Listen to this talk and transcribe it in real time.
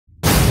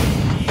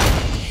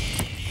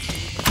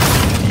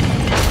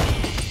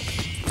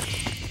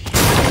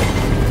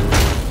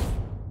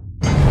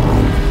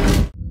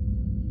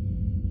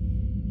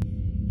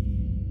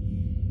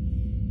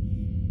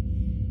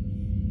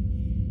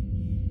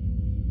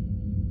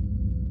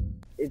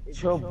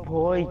It's your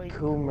boy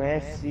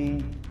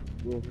CoolMessi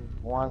with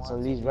wants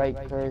on these right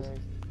cuz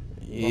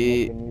Yeah.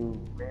 make a new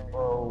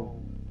rainbow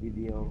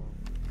video.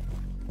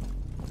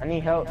 I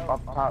need help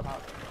up top.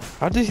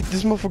 How did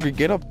this motherfucker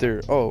get up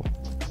there? Oh.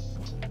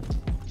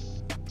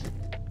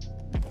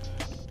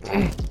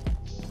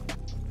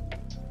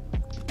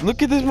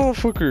 Look at this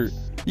motherfucker.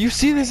 You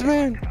see this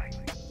man?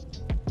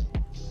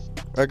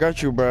 I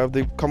got you, bro. If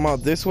they come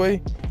out this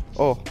way.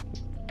 Oh.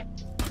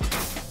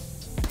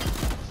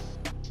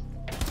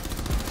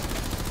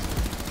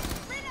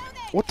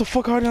 What the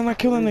fuck? How did I not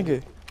kill that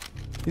nigga?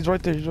 He's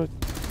right there. He's right.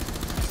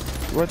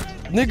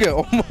 Nigga.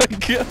 Oh my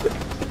god.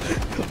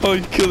 Oh,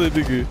 you kill it,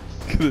 nigga.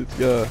 Kill it.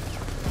 Yeah.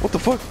 What the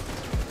fuck?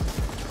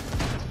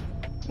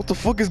 What the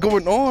fuck is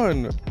going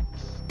on?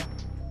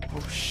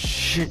 Oh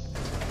shit.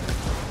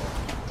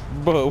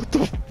 Bro, what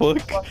the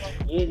fuck?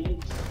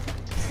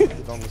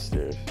 Get on the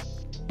stairs.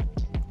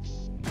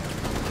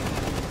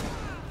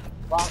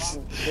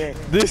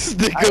 This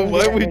nigga,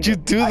 why would you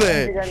do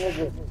that?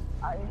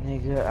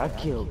 Nigga, I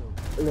killed.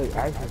 Look,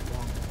 I just.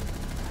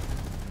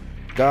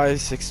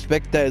 Guys,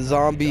 expect that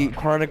zombie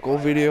chronicle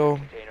video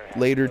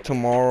later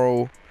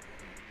tomorrow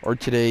or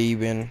today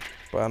even.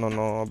 But I don't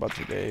know about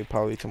today,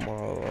 probably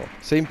tomorrow.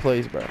 Same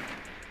place, bro.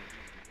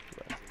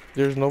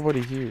 There's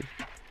nobody here.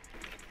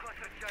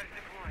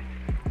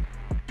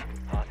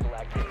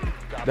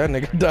 That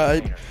nigga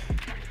died.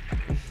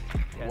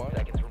 What?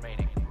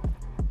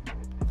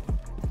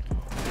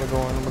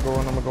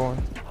 I'm going.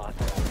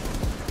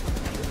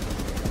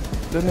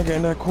 That nigga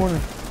in that corner.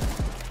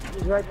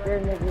 He's right there,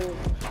 nigga.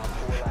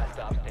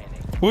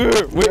 Where?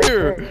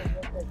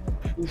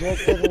 He's right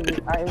there, nigga.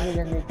 I ain't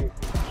that nigga.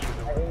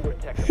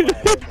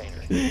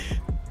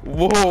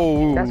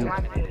 Whoa. That's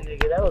my kill,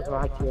 nigga. That was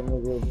my kill,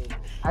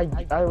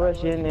 nigga. I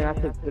rushed in and I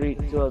took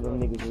two of them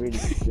niggas really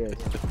good.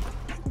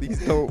 Please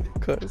don't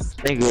cuss.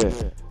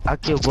 Nigga, I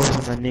killed both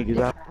of them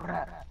niggas.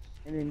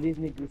 And then this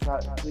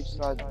nigga switch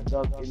sides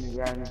dug in the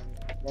ground.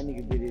 That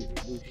nigga did his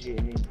blue shit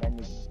and then that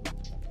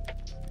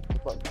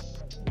nigga. Fuck.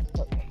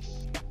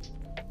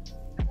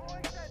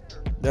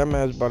 That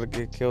man's about to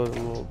get killed a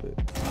little bit.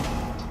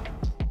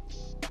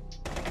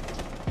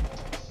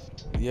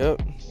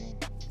 Yep.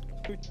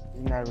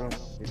 In that room,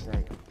 it's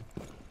like.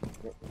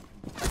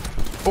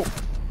 Oh,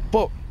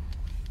 fuck.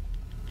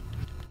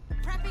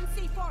 Prepping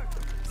C4.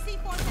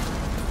 C4.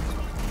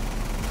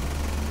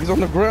 He's on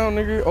the ground,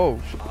 nigga. Oh,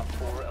 shit.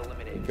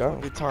 He got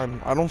me. Good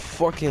time. I don't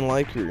fucking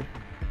like her.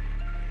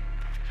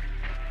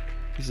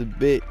 He's a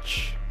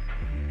bitch.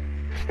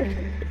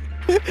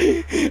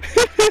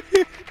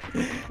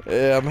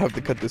 Yeah, I'm gonna have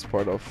to cut this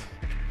part off.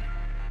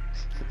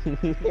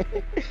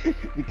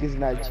 Because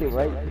not chill,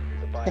 right?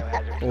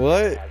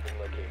 What?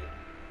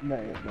 No.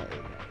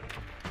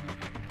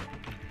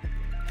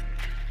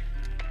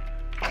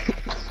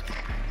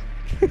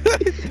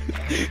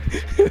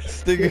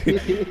 Stinger.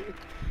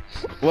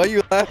 Why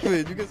you laughing?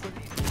 You get some.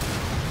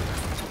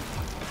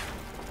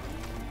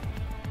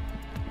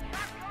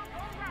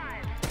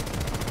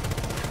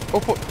 Oh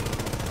fuck.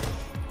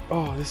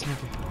 Oh, this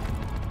nigga.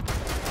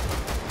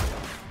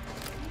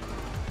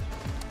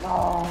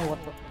 No, what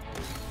the?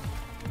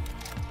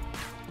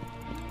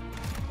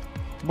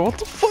 But what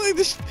the fuck?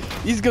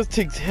 These guys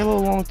take hella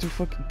long to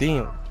fucking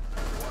damn.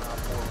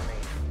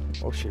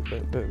 Oh shit,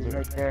 bet. He's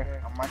right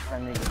there. I'm my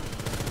friend, nigga.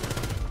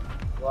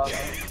 Well,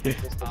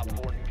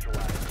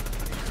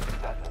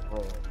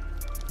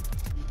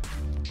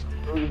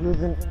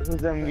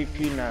 who's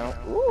MVP now?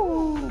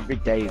 Ooh,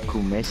 Big Daddy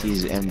CoolMessi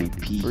is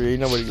MVP. Ain't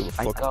nobody give a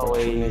fuck Like about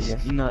always, you,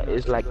 nigga. you know,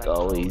 it's like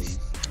always.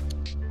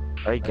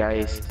 Alright,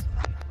 guys.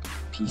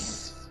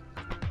 Peace.